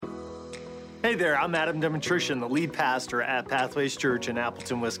Hey there, I'm Adam Demetrician, the lead pastor at Pathways Church in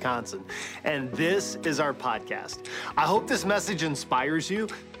Appleton, Wisconsin, and this is our podcast. I hope this message inspires you,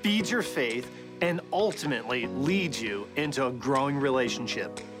 feeds your faith, and ultimately leads you into a growing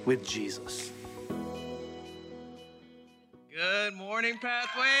relationship with Jesus. Good morning,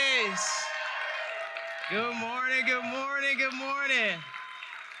 Pathways. Good morning, good morning, good morning.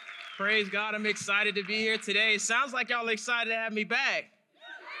 Praise God, I'm excited to be here today. Sounds like y'all excited to have me back.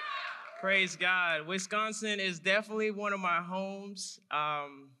 Praise God. Wisconsin is definitely one of my homes.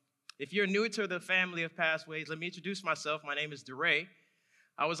 If you're new to the family of Pathways, let me introduce myself. My name is DeRay.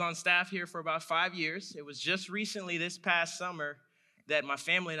 I was on staff here for about 5 years. It was just recently this past summer that my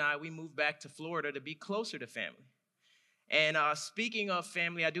family and we moved back to Florida to be closer to family. And speaking of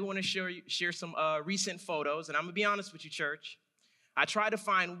family, I do want to share some recent photos. And I'm going to be honest with you, church. I tried to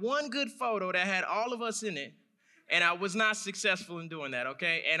find one good photo that had all of us in it. And I was not successful in doing that,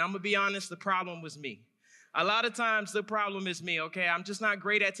 okay? And I'm going to be honest, the problem was me. A lot of times the problem is me, okay? I'm just not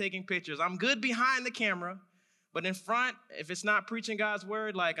great at taking pictures. I'm good behind the camera, but in front, if it's not preaching God's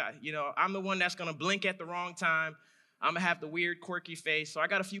word, I'm the one that's going to blink at the wrong time. I'm going to have the weird, quirky face. So I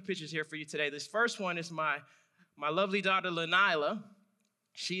got a few pictures here for you today. This first one is my lovely daughter, Lanila.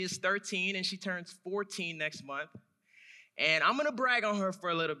 She is 13, and she turns 14 next month. And I'm going to brag on her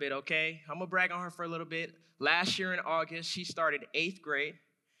for a little bit, okay? I'm going to brag on her for a little bit. Last year in August, she started 8th grade.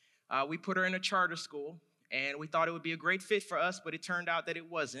 We put her in a charter school, and we thought it would be a great fit for us, but it turned out that it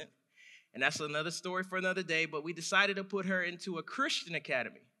wasn't. And that's another story for another day, but we decided to put her into a Christian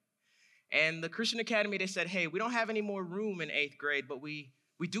academy. And the Christian academy, they said, hey, we don't have any more room in 8th grade, but we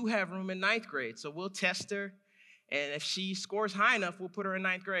do have room in 9th grade, so we'll test her. And if she scores high enough, we'll put her in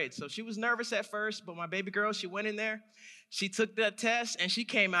 9th grade. So she was nervous at first, but my baby girl, she went in there. She took that test, and she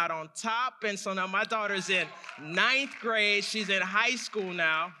came out on top. And so now my daughter's in 9th grade. She's in high school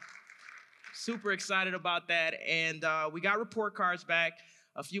now. Super excited about that. And we got report cards back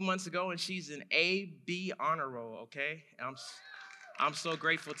a few months ago, and she's an A-B honor roll, okay? I'm so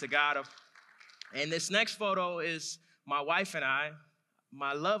grateful to God. And this next photo is my wife and I,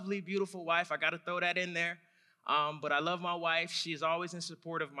 my lovely, beautiful wife. I got to throw that in there. But I love my wife. She's always in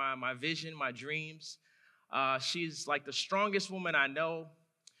support of my vision, my dreams. She's like the strongest woman I know.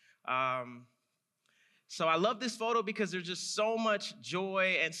 So I love this photo because there's just so much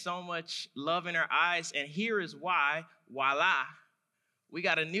joy and so much love in her eyes. And here is why. Voila. We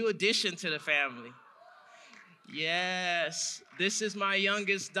got a new addition to the family. Yes. This is my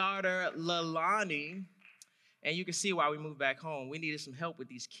youngest daughter, Lalani. And you can see why we moved back home. We needed some help with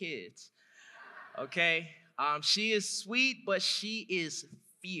these kids. Okay. She is sweet, but she is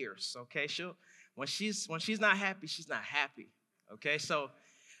fierce, okay? When she's not happy, she's not happy, okay? So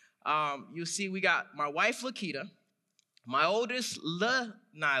you see we got my wife, Lakita, my oldest,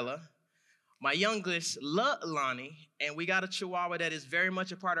 Nyla, my youngest, Lani, and we got a Chihuahua that is very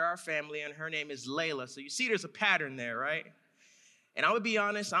much a part of our family, and her name is Layla. So you see there's a pattern there, right? And I would be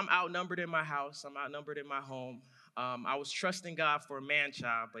honest, I'm outnumbered in my house. I'm outnumbered in my home. I was trusting God for a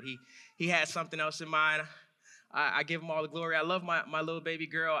man-child, but he had something else in mind. I give him all the glory. I love my little baby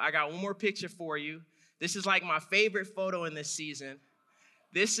girl. I got one more picture for you. This is like my favorite photo in this season.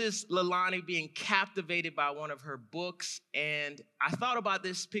 This is Lalani being captivated by one of her books. And I thought about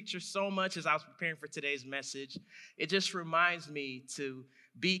this picture so much as I was preparing for today's message. It just reminds me to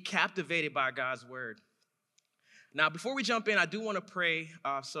be captivated by God's word. Now, before we jump in, I do want to pray.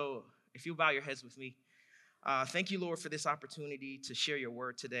 So if you bow your heads with me. Thank you, Lord, for this opportunity to share your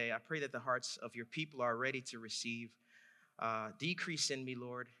word today. I pray that the hearts of your people are ready to receive. Decrease in me,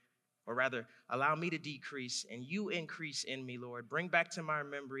 Lord, or rather, allow me to decrease and you increase in me, Lord. Bring back to my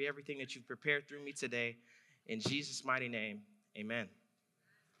memory everything that you've prepared through me today. In Jesus' mighty name, amen.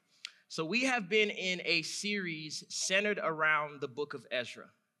 So we have been in a series centered around the book of Ezra.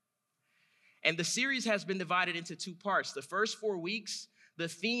 And the series has been divided into 2 parts. The first 4 weeks, the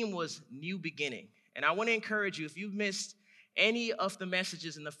theme was new beginning. And I want to encourage you, if you've missed any of the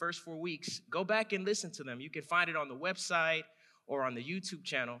messages in the first 4 weeks, go back and listen to them. You can find it on the website or on the YouTube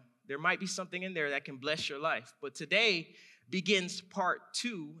channel. There might be something in there that can bless your life. But today begins part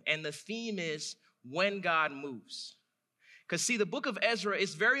 2, and the theme is when God moves. Because see, the book of Ezra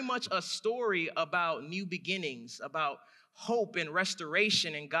is very much a story about new beginnings, about hope and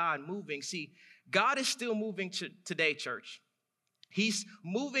restoration and God moving. See, God is still moving today, church. He's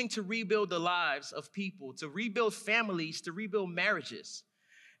moving to rebuild the lives of people, to rebuild families, to rebuild marriages.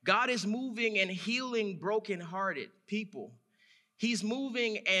 God is moving and healing brokenhearted people. He's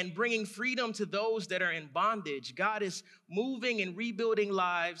moving and bringing freedom to those that are in bondage. God is moving and rebuilding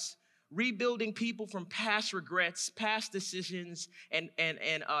lives, rebuilding people from past regrets, past decisions, and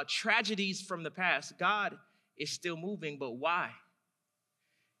tragedies from the past. God is still moving, but why?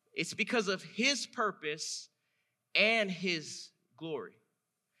 It's because of his purpose and his glory.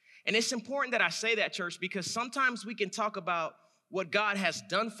 And it's important that I say that, church, because sometimes we can talk about what God has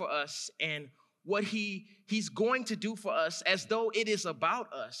done for us and what he's going to do for us as though it is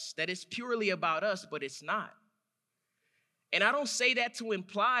about us, that it's purely about us, but it's not. And I don't say that to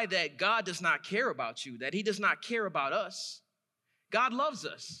imply that God does not care about you, that he does not care about us. God loves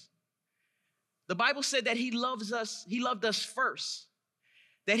us. The Bible said that he loved us first,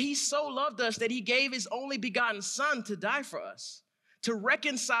 that he so loved us that he gave his only begotten son to die for us, to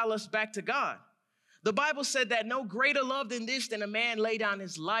reconcile us back to God. The Bible said that no greater love than this, than a man lay down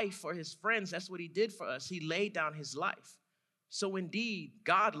his life for his friends. That's what he did for us. He laid down his life. So indeed,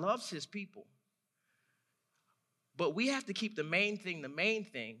 God loves his people. But we have to keep the main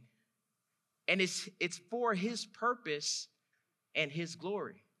thing. And it's for his purpose and his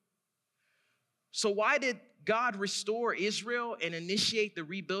glory. So why did God restore Israel and initiate the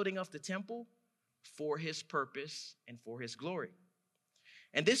rebuilding of the temple? For his purpose and for his glory.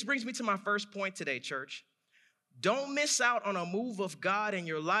 And this brings me to my first point today, church. Don't miss out on a move of God in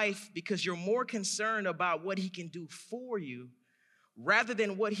your life because you're more concerned about what he can do for you rather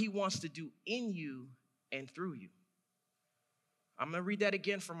than what he wants to do in you and through you. I'm going to read that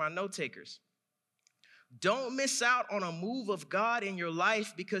again for my note takers. Don't miss out on a move of God in your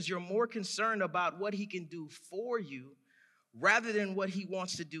life because you're more concerned about what he can do for you rather than what he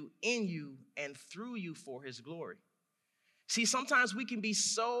wants to do in you and through you for his glory. See, sometimes we can be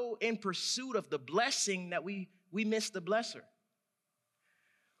so in pursuit of the blessing that we miss the blesser.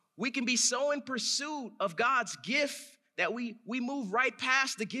 We can be so in pursuit of God's gift that we move right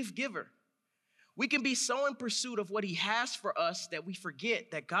past the gift giver. We can be so in pursuit of what he has for us that we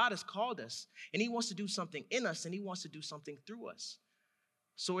forget that God has called us and he wants to do something in us and he wants to do something through us.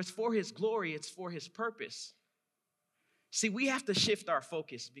 So it's for his glory, it's for his purpose. See, we have to shift our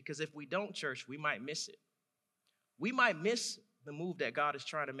focus because if we don't, church, we might miss it. We might miss the move that God is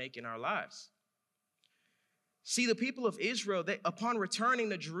trying to make in our lives. See, the people of Israel, upon returning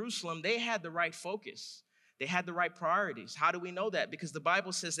to Jerusalem, they had the right focus. They had the right priorities. How do we know that? Because the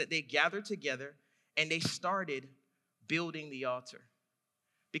Bible says that they gathered together and they started building the altar.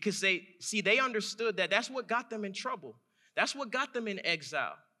 Because they understood that that's what got them in trouble. That's what got them in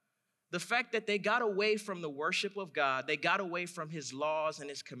exile. The fact that they got away from the worship of God, they got away from his laws and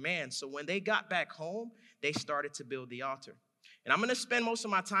his commands. So when they got back home, they started to build the altar. And I'm going to spend most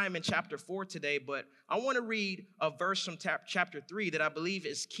of my time in chapter 4 today, but I want to read a verse from chapter 3 that I believe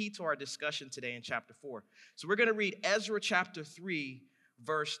is key to our discussion today in chapter 4. So we're going to read Ezra chapter 3,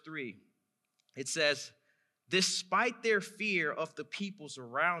 verse 3. It says, "Despite their fear of the peoples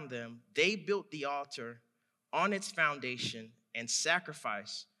around them, they built the altar on its foundation and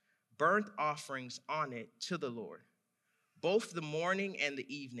sacrificed burnt offerings on it to the Lord, both the morning and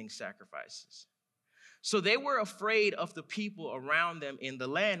the evening sacrifices." So they were afraid of the people around them in the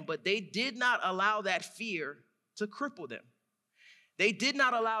land, but they did not allow that fear to cripple them. They did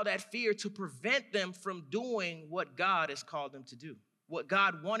not allow that fear to prevent them from doing what God has called them to do, what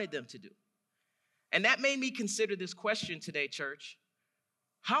God wanted them to do. And that made me consider this question today, church.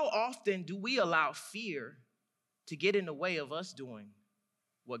 How often do we allow fear to get in the way of us doing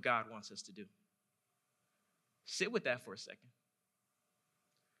what God wants us to do? Sit with that for a second.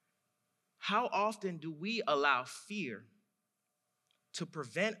 How often do we allow fear to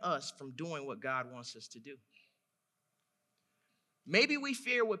prevent us from doing what God wants us to do? Maybe we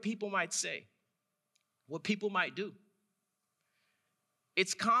fear what people might say, what people might do.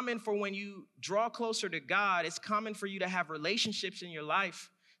 It's common for when you draw closer to God, it's common for you to have relationships in your life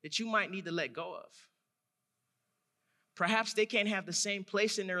that you might need to let go of. Perhaps they can't have the same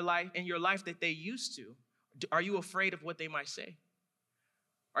place in your life that they used to. Are you afraid of what they might say?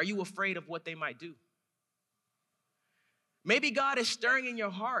 Are you afraid of what they might do? Maybe God is stirring in your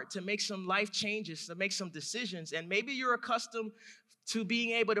heart to make some life changes, to make some decisions, and maybe you're accustomed to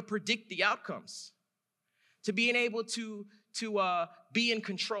being able to predict the outcomes, to being able to be in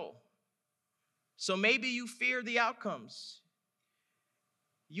control. So maybe you fear the outcomes.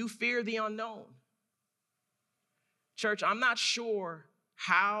 You fear the unknown. Church, I'm not sure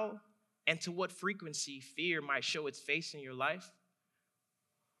how and to what frequency fear might show its face in your life.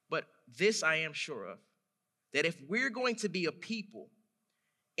 But this I am sure of, that if we're going to be a people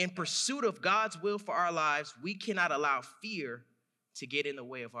in pursuit of God's will for our lives, we cannot allow fear to get in the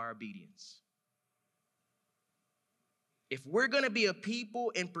way of our obedience. If we're going to be a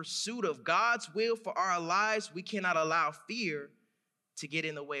people in pursuit of God's will for our lives, we cannot allow fear to get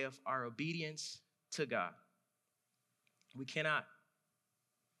in the way of our obedience to God. We cannot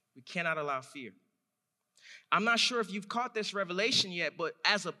allow fear. I'm not sure if you've caught this revelation yet, but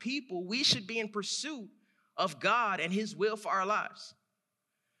as a people, we should be in pursuit of God and his will for our lives.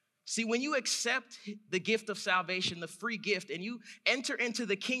 See, when you accept the gift of salvation, the free gift, and you enter into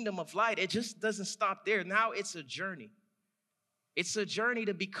the kingdom of light, it just doesn't stop there. Now it's a journey. It's a journey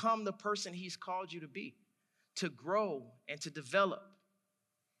to become the person he's called you to be, to grow and to develop.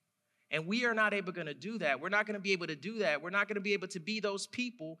 And we are not able to do that. We're not going to be able to do that. We're not going to be able to be those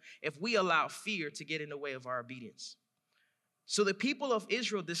people if we allow fear to get in the way of our obedience. So the people of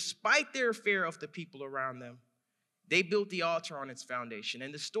Israel, despite their fear of the people around them, they built the altar on its foundation.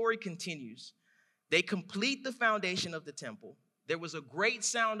 And the story continues. They complete the foundation of the temple. There was a great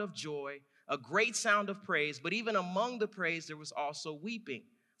sound of joy, a great sound of praise. But even among the praise, there was also weeping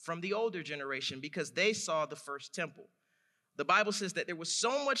from the older generation because they saw the first temple. The Bible says that there was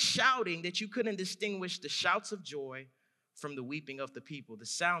so much shouting that you couldn't distinguish the shouts of joy from the weeping of the people. The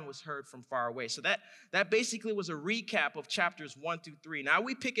sound was heard from far away. So that basically was a recap of chapters 1 through 3. Now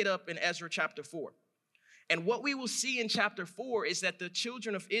we pick it up in Ezra chapter 4. And what we will see in chapter 4 is that the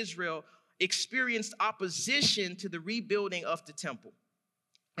children of Israel experienced opposition to the rebuilding of the temple.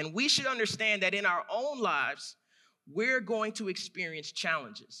 And we should understand that in our own lives, we're going to experience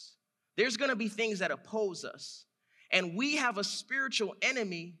challenges. There's going to be things that oppose us. And we have a spiritual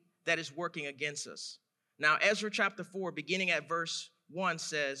enemy that is working against us. Now, Ezra chapter 4, beginning at verse 1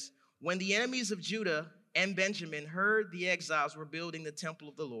 says, when the enemies of Judah and Benjamin heard the exiles were building the temple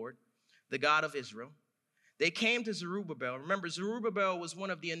of the Lord, the God of Israel, they came to Zerubbabel. Remember, Zerubbabel was one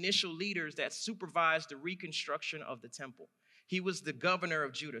of the initial leaders that supervised the reconstruction of the temple. He was the governor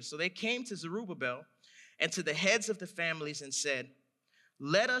of Judah. So they came to Zerubbabel and to the heads of the families and said,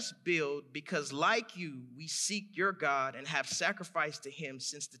 let us build, because like you, we seek your God and have sacrificed to him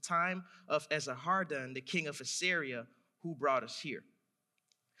since the time of Esarhaddon, the king of Assyria, who brought us here.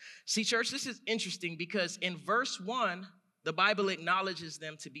 See, church, this is interesting because in verse 1, the Bible acknowledges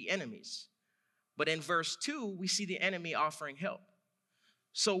them to be enemies. But in verse 2, we see the enemy offering help.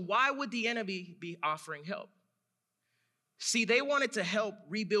 So why would the enemy be offering help? See, they wanted to help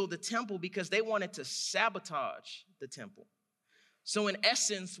rebuild the temple because they wanted to sabotage the temple. So in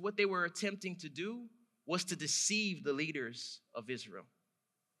essence, what they were attempting to do was to deceive the leaders of Israel.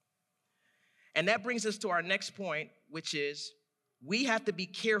 And that brings us to our next point, which is we have to be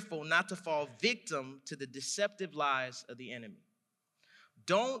careful not to fall victim to the deceptive lies of the enemy.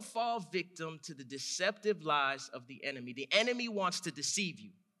 Don't fall victim to the deceptive lies of the enemy. The enemy wants to deceive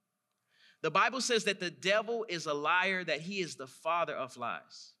you. The Bible says that the devil is a liar, that he is the father of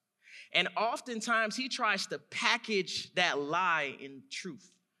lies. And oftentimes he tries to package that lie in truth.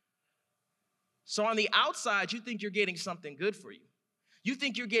 So on the outside, you think you're getting something good for you. You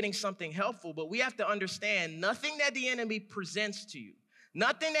think you're getting something helpful, but we have to understand nothing that the enemy presents to you,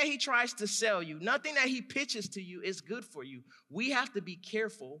 nothing that he tries to sell you, nothing that he pitches to you is good for you. We have to be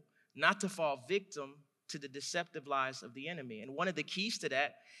careful not to fall victim to the deceptive lies of the enemy. And one of the keys to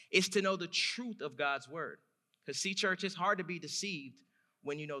that is to know the truth of God's word. Because see, church, it's hard to be deceived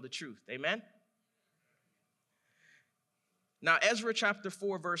when you know the truth. Amen? Now, Ezra chapter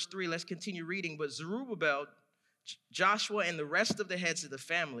 4, verse 3, let's continue reading. But Zerubbabel, Joshua, and the rest of the heads of the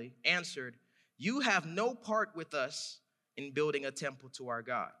family answered, you have no part with us in building a temple to our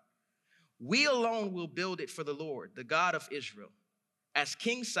God. We alone will build it for the Lord, the God of Israel, as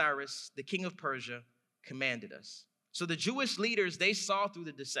King Cyrus, the king of Persia, commanded us. So the Jewish leaders, they saw through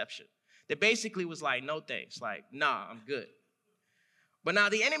the deception. They basically was like, no thanks. Like, nah, I'm good. But now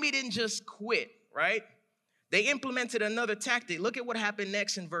the enemy didn't just quit, right? They implemented another tactic. Look at what happened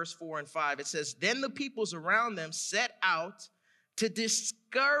next in verse 4 and 5. It says, then the peoples around them set out to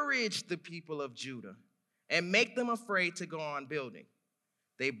discourage the people of Judah and make them afraid to go on building.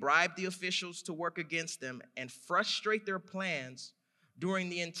 They bribed the officials to work against them and frustrate their plans during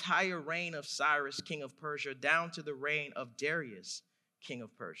the entire reign of Cyrus, king of Persia, down to the reign of Darius, king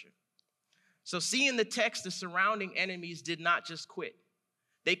of Persia. So see in the text, the surrounding enemies did not just quit.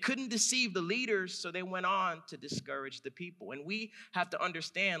 They couldn't deceive the leaders, so they went on to discourage the people. And we have to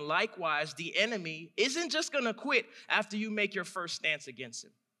understand, likewise, the enemy isn't just going to quit after you make your first stance against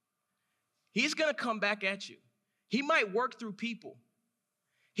him. He's going to come back at you. He might work through people.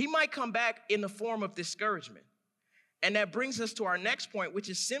 He might come back in the form of discouragement. And that brings us to our next point, which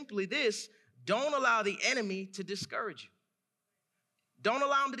is simply this: don't allow the enemy to discourage you. Don't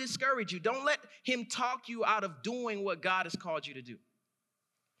allow him to discourage you. Don't let him talk you out of doing what God has called you to do.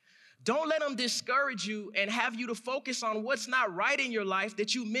 Don't let him discourage you and have you to focus on what's not right in your life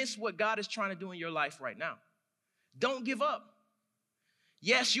that you miss what God is trying to do in your life right now. Don't give up.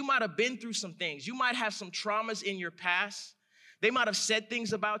 Yes, you might have been through some things. You might have some traumas in your past. They might have said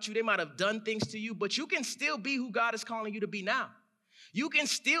things about you. They might have done things to you, but you can still be who God is calling you to be now. You can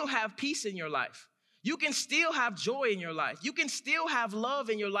still have peace in your life. You can still have joy in your life. You can still have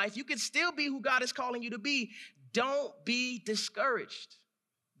love in your life. You can still be who God is calling you to be. Don't be discouraged.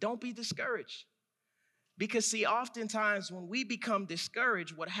 Don't be discouraged. Because see, oftentimes when we become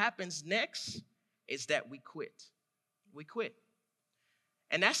discouraged, what happens next is that we quit. We quit.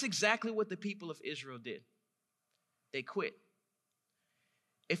 And that's exactly what the people of Israel did. They quit.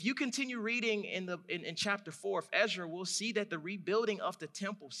 If you continue reading in chapter 4 of Ezra, we'll see that the rebuilding of the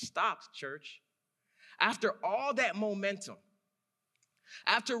temple stopped, church. After all that momentum,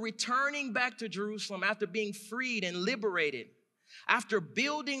 after returning back to Jerusalem, after being freed and liberated, after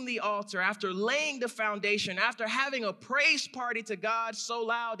building the altar, after laying the foundation, after having a praise party to God so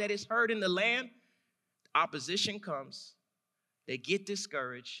loud that it's heard in the land, opposition comes, they get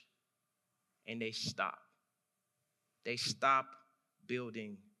discouraged, and they stop. They stop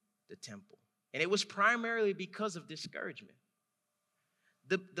building the temple. And it was primarily because of discouragement.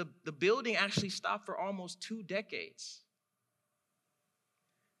 The building actually stopped for almost 2 decades.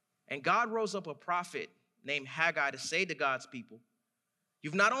 And God rose up a prophet named Haggai to say to God's people,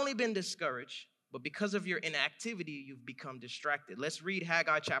 you've not only been discouraged, but because of your inactivity, you've become distracted. Let's read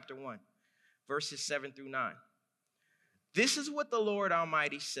Haggai chapter 1, verses 7 through 9. This is what the Lord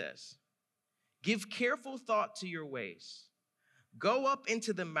Almighty says. Give careful thought to your ways. Go up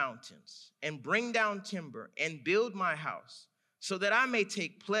into the mountains and bring down timber and build my house so that I may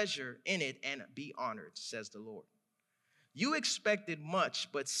take pleasure in it and be honored, says the Lord. You expected much,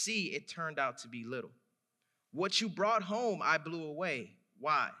 but see, it turned out to be little. What you brought home, I blew away.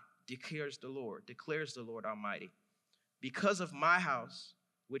 Why? Declares the Lord Almighty. Because of my house,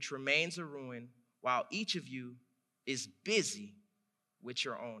 which remains a ruin, while each of you is busy with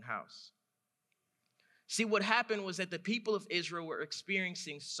your own house. See, what happened was that the people of Israel were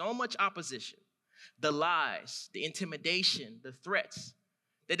experiencing so much opposition, the lies, the intimidation, the threats,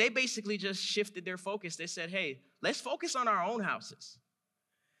 that they basically just shifted their focus. They said, hey, let's focus on our own houses.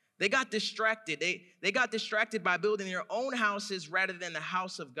 They got distracted. They got distracted by building their own houses rather than the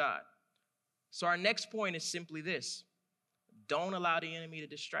house of God. So our next point is simply this. Don't allow the enemy to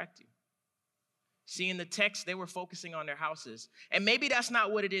distract you. See, in the text, they were focusing on their houses. And maybe that's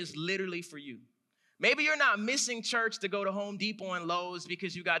not what it is literally for you. Maybe you're not missing church to go to Home Depot and Lowe's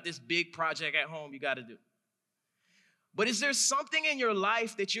because you got this big project at home you got to do. But is there something in your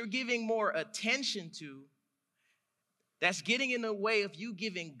life that you're giving more attention to that's getting in the way of you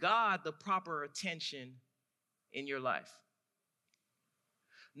giving God the proper attention in your life?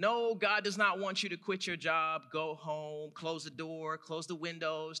 No, God does not want you to quit your job, go home, close the door, close the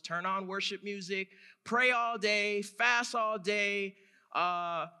windows, turn on worship music, pray all day, fast all day,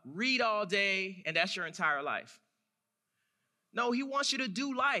 read all day, and that's your entire life. No, He wants you to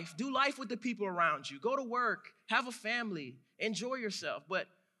do life with the people around you, go to work, have a family, enjoy yourself. But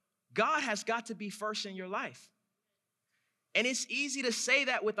God has got to be first in your life. And it's easy to say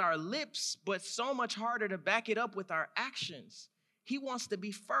that with our lips, but so much harder to back it up with our actions. He wants to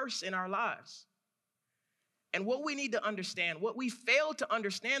be first in our lives. And what we need to understand, what we fail to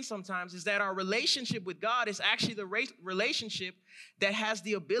understand sometimes, is that our relationship with God is actually the relationship that has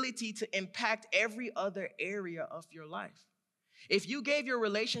the ability to impact every other area of your life. If you gave your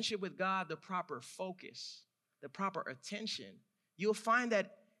relationship with God the proper focus, the proper attention, you'll find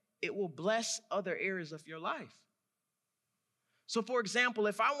that it will bless other areas of your life. So, for example,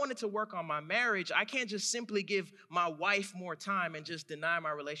 if I wanted to work on my marriage, I can't just simply give my wife more time and just deny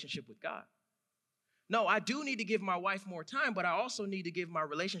my relationship with God. No, I do need to give my wife more time, but I also need to give my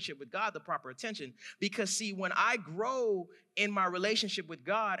relationship with God the proper attention. Because, see, when I grow in my relationship with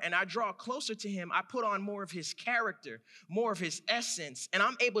God and I draw closer to Him, I put on more of His character, more of His essence, and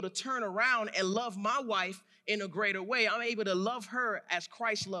I'm able to turn around and love my wife in a greater way. I'm able to love her as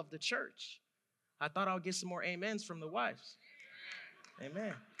Christ loved the church. I thought I'll get some more amens from the wives.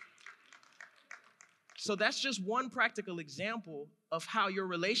 Amen. So that's just one practical example of how your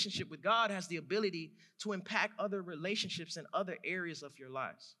relationship with God has the ability to impact other relationships in other areas of your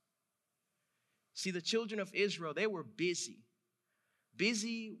lives. See, the children of Israel, they were busy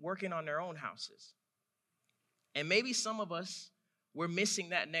working on their own houses. And maybe some of us were missing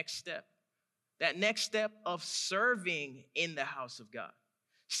that next step of serving in the house of God.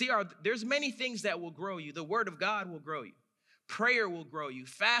 See, there's many things that will grow you. The word of God will grow you. Prayer will grow you.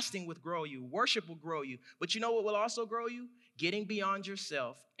 Fasting will grow you. Worship will grow you. But you know what will also grow you? Getting beyond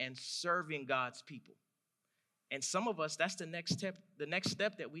yourself and serving God's people. And some of us, that's the next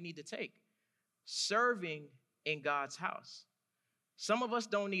step that we need to take. Serving in God's house. Some of us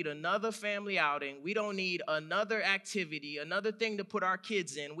don't need another family outing. We don't need another activity, another thing to put our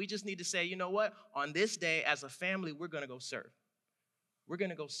kids in. We just need to say, you know what? On this day, as a family, we're going to go serve. We're going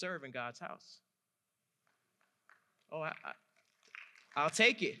to go serve in God's house. Oh, I'll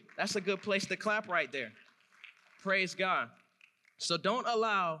take it. That's a good place to clap right there. Praise God. So don't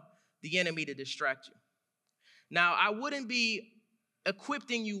allow the enemy to distract you. Now, I wouldn't be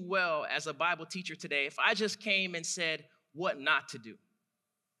equipping you well as a Bible teacher today if I just came and said what not to do.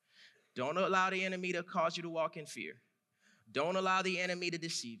 Don't allow the enemy to cause you to walk in fear. Don't allow the enemy to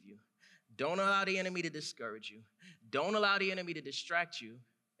deceive you. Don't allow the enemy to discourage you. Don't allow the enemy to distract you.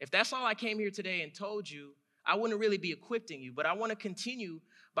 If that's all I came here today and told you, I wouldn't really be equipping you, but I want to continue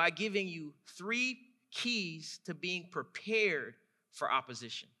by giving you 3 keys to being prepared for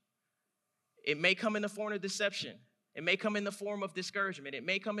opposition. It may come in the form of deception. It may come in the form of discouragement. It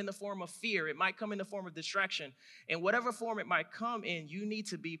may come in the form of fear. It might come in the form of distraction. In whatever form it might come in, you need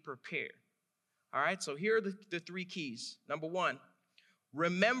to be prepared. All right, so here are the 3 keys. Number 1,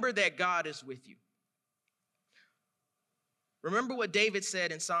 remember that God is with you. Remember what David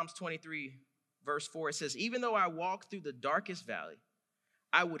said in Psalms 23, verse 4. It says, even though I walk through the darkest valley,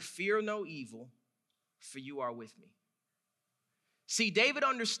 I would fear no evil, for you are with me. See, David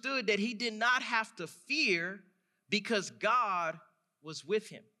understood that he did not have to fear because God was with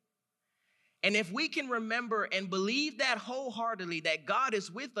him. And if we can remember and believe that wholeheartedly, that God is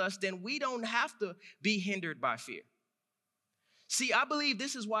with us, then we don't have to be hindered by fear. See, I believe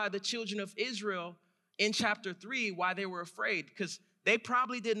this is why the children of Israel in chapter 3, why they were afraid, because they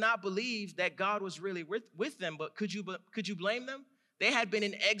probably did not believe that God was really with them. But could you blame them? They had been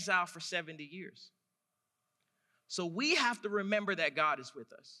in exile for 70 years. So we have to remember that God is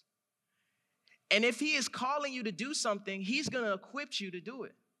with us. And if he is calling you to do something, he's going to equip you to do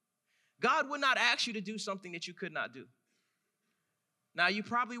it. God would not ask you to do something that you could not do. Now, you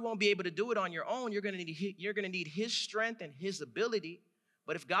probably won't be able to do it on your own. You're going to need his strength and his ability.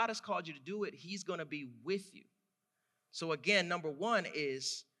 But if God has called you to do it, he's going to be with you. So again, number 1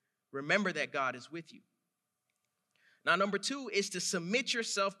 is remember that God is with you. Now, number 2 is to submit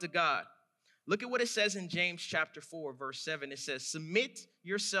yourself to God. Look at what it says in James chapter 4, verse 7. It says, submit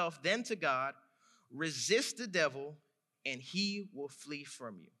yourself then to God, resist the devil, and he will flee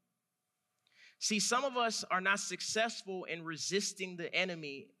from you. See, some of us are not successful in resisting the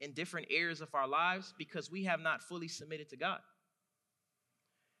enemy in different areas of our lives because we have not fully submitted to God.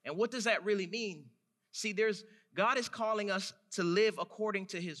 And what does that really mean? See, God is calling us to live according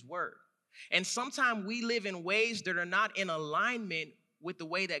to his word. And sometimes we live in ways that are not in alignment with the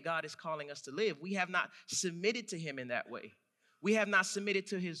way that God is calling us to live. We have not submitted to him in that way. We have not submitted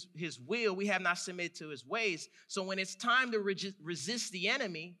to his will. We have not submitted to his ways. So when it's time to resist the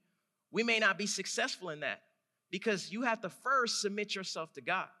enemy, we may not be successful in that because you have to first submit yourself to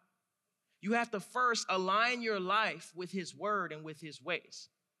God. You have to first align your life with his word and with his ways.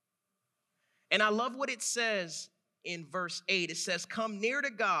 And I love what it says in verse 8. It says, come near to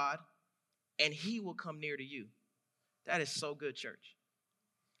God and he will come near to you. That is so good, church.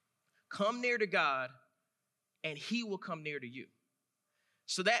 Come near to God and he will come near to you.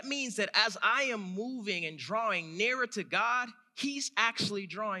 So that means that as I am moving and drawing nearer to God, he's actually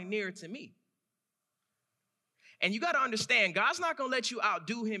drawing nearer to me. And you got to understand, God's not going to let you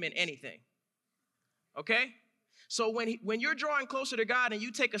outdo him in anything. Okay? So when you're drawing closer to God and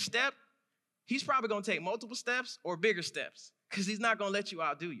you take a step, he's probably going to take multiple steps or bigger steps because he's not going to let you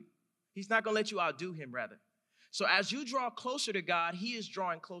outdo you. He's not going to let you outdo him, rather. So as you draw closer to God, he is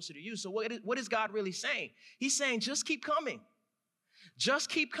drawing closer to you. So what is God really saying? He's saying, just keep coming. Just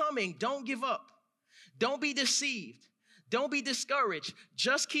keep coming. Don't give up. Don't be deceived. Don't be discouraged.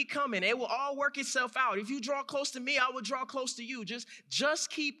 Just keep coming. It will all work itself out. If you draw close to me, I will draw close to you. Just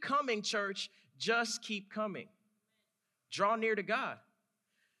keep coming, church. Just keep coming. Draw near to God.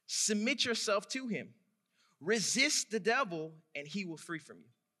 Submit yourself to him. Resist the devil, and he will flee from you.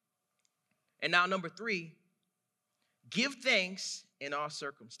 And now, number 3, give thanks in all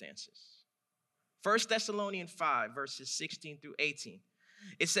circumstances. 1 Thessalonians 5, verses 16 through 18.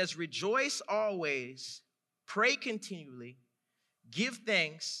 It says, rejoice always, pray continually, give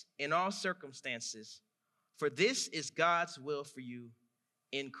thanks in all circumstances, for this is God's will for you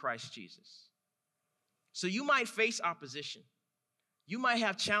in Christ Jesus. So you might face opposition. You might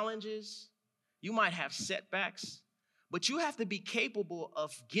have challenges. You might have setbacks. But you have to be capable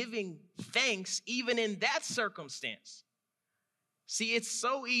of giving thanks even in that circumstance. See, it's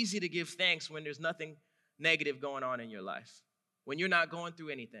so easy to give thanks when there's nothing negative going on in your life, when you're not going through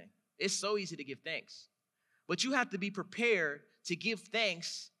anything. It's so easy to give thanks. But you have to be prepared to give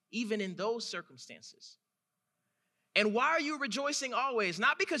thanks even in those circumstances. And why are you rejoicing always?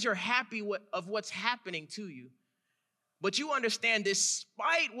 Not because you're happy of what's happening to you, but you understand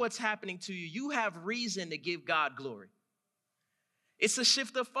despite what's happening to you, you have reason to give God glory. It's a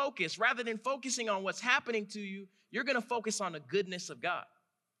shift of focus. Rather than focusing on what's happening to you, you're going to focus on the goodness of God.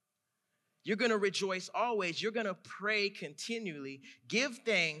 You're going to rejoice always. You're going to pray continually. Give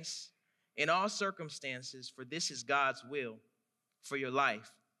thanks in all circumstances, for this is God's will for your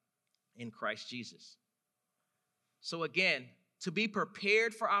life in Christ Jesus. So again, to be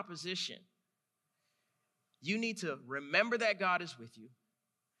prepared for opposition, you need to remember that God is with you.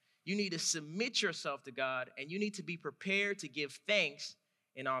 You need to submit yourself to God, and you need to be prepared to give thanks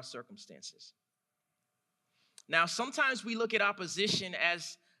in all circumstances. Now, sometimes we look at opposition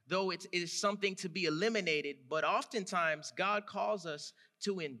as though it is something to be eliminated, but oftentimes God calls us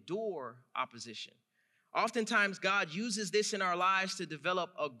to endure opposition. Oftentimes God uses this in our lives to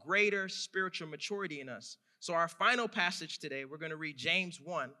develop a greater spiritual maturity in us. So our final passage today, we're going to read James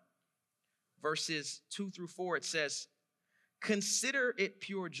 1, verses 2 through 4. It says, "Consider it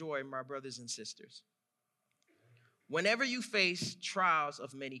pure joy, my brothers and sisters, whenever you face trials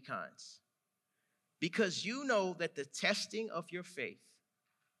of many kinds, because you know that the testing of your faith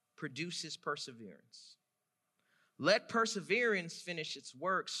produces perseverance. Let perseverance finish its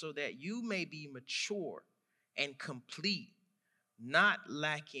work so that you may be mature and complete, not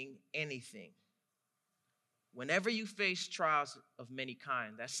lacking anything." Whenever you face trials of many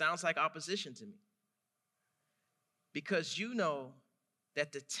kinds, that sounds like opposition to me. Because you know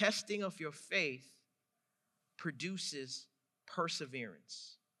that the testing of your faith produces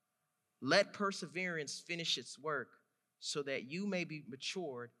perseverance. Let perseverance finish its work so that you may be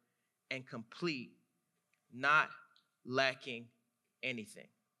matured and complete, not lacking anything.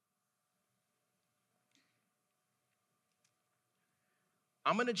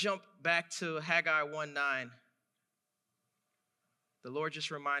 I'm going to jump back to Haggai 1:9. The Lord just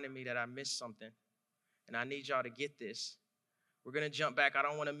reminded me that I missed something, and I need y'all to get this. We're going to jump back. I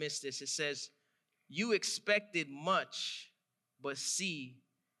don't want to miss this. It says, "You expected much, but see,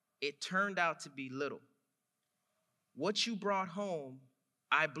 it turned out to be little. What you brought home,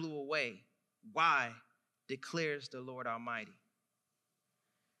 I blew away. Why? Declares the Lord Almighty."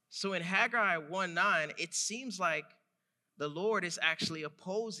 So in Haggai 1:9, it seems like the Lord is actually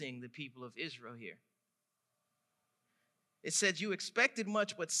opposing the people of Israel here. It says, "You expected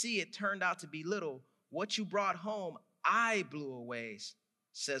much, but see, it turned out to be little. What you brought home, I blew away,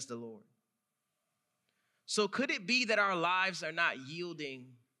 says the Lord." So could it be that our lives are not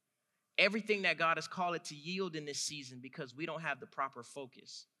yielding everything that God has called it to yield in this season because we don't have the proper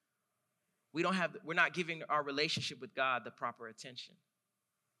focus? We're not giving our relationship with God the proper attention.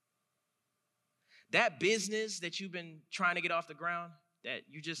 That business that you've been trying to get off the ground, that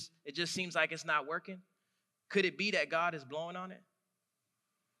it just seems like it's not working, could it be that God is blowing on it?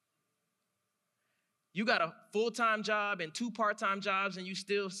 You got a full-time job and 2 part-time jobs, and you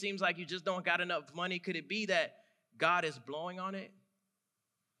still seems like you just don't got enough money. Could it be that God is blowing on it?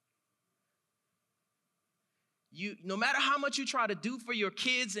 No matter how much you try to do for your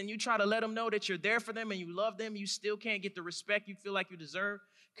kids and you try to let them know that you're there for them and you love them, you still can't get the respect you feel like you deserve.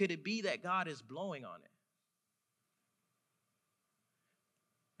 Could it be that God is blowing on it?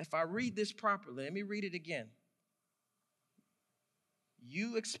 If I read this properly, let me read it again.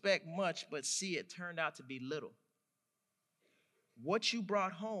 You expect much, but see, it turned out to be little. What you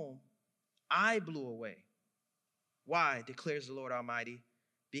brought home, I blew away. Why? Declares the Lord Almighty.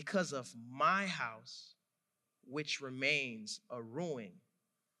 Because of my house, which remains a ruin,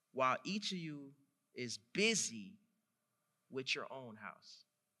 while each of you is busy with your own house.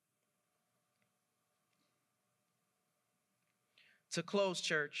 To close,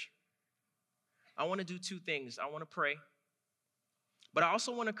 church, I want to do 2 things. I want to pray, but I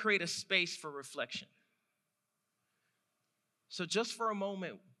also want to create a space for reflection. So just for a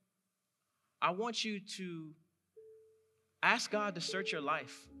moment, I want you to ask God to search your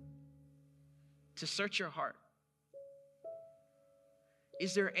life, to search your heart.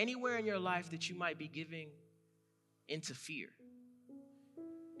 Is there anywhere in your life that you might be giving into fear?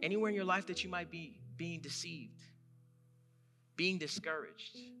 Anywhere in your life that you might be being deceived, being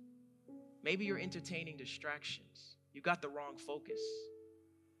discouraged? Maybe you're entertaining distractions. You got the wrong focus.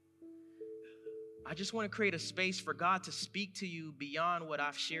 I just want to create a space for God to speak to you beyond what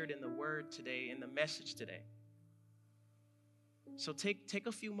I've shared in the word today, in the message today. So take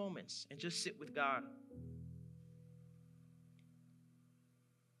a few moments and just sit with God.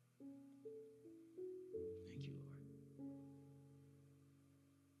 Thank you, Lord.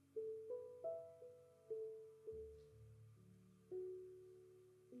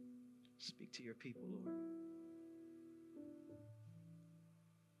 Speak to your people, Lord.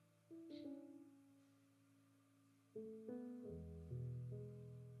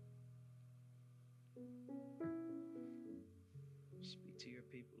 Speak to your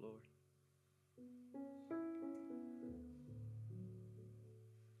people, Lord.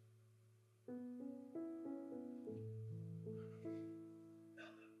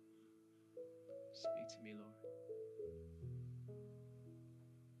 Speak to me, Lord.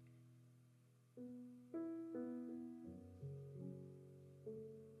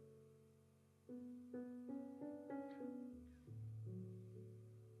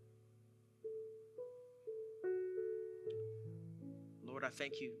 Lord, I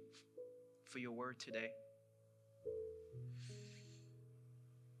thank you for your word today.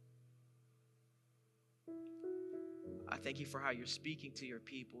 I thank you for how you're speaking to your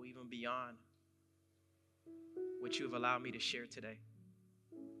people, even beyond what you have allowed me to share today.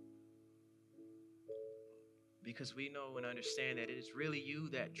 Because we know and understand that it is really you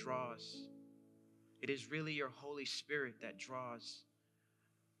that draws. It is really your Holy Spirit that draws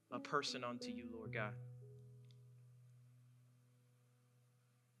a person unto you, Lord God.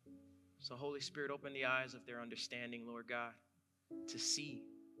 So, Holy Spirit, open the eyes of their understanding, Lord God, to see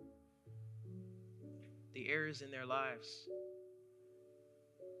the areas in their lives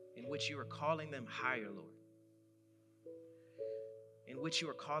in which you are calling them higher, Lord, in which you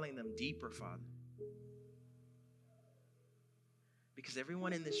are calling them deeper, Father. Because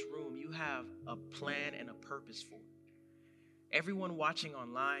everyone in this room, you have a plan and a purpose for. Everyone watching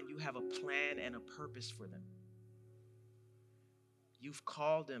online, you have a plan and a purpose for them. You've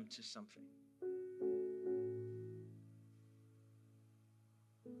called them to something.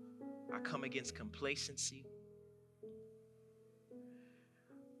 I come against complacency.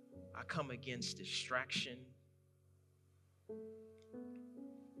 I come against distraction,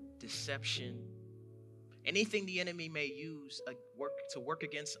 deception, anything the enemy may use to work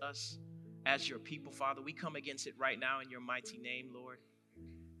against us as your people, Father. We come against it right now in your mighty name, Lord.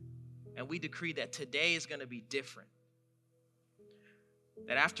 And we decree that today is going to be different.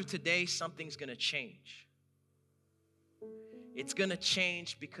 That after today, something's going to change. It's going to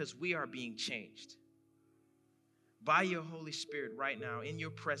change because we are being changed by your Holy Spirit right now, in your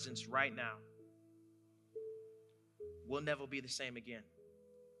presence right now. We'll never be the same again.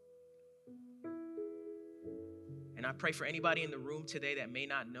 And I pray for anybody in the room today that may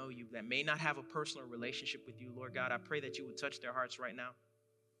not know you, that may not have a personal relationship with you, Lord God. I pray that you would touch their hearts right now.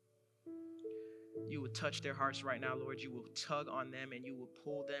 You would touch their hearts right now, Lord. You will tug on them and you will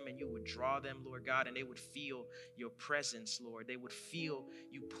pull them and you would draw them, Lord God, and they would feel your presence, Lord. They would feel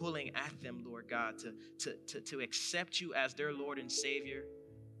you pulling at them, Lord God, to accept you as their Lord and Savior.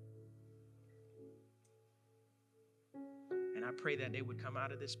 And I pray that they would come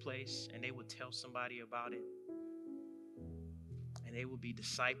out of this place and they would tell somebody about it. And they will be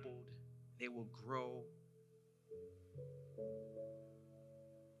discipled. They will grow.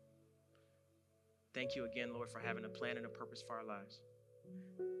 Thank you again, Lord, for having a plan and a purpose for our lives.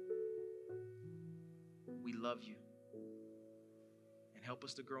 We love you. And help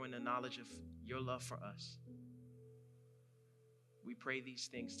us to grow in the knowledge of your love for us. We pray these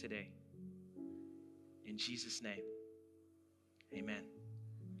things today. In Jesus' name, amen.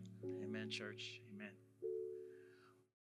 Amen, church. Amen.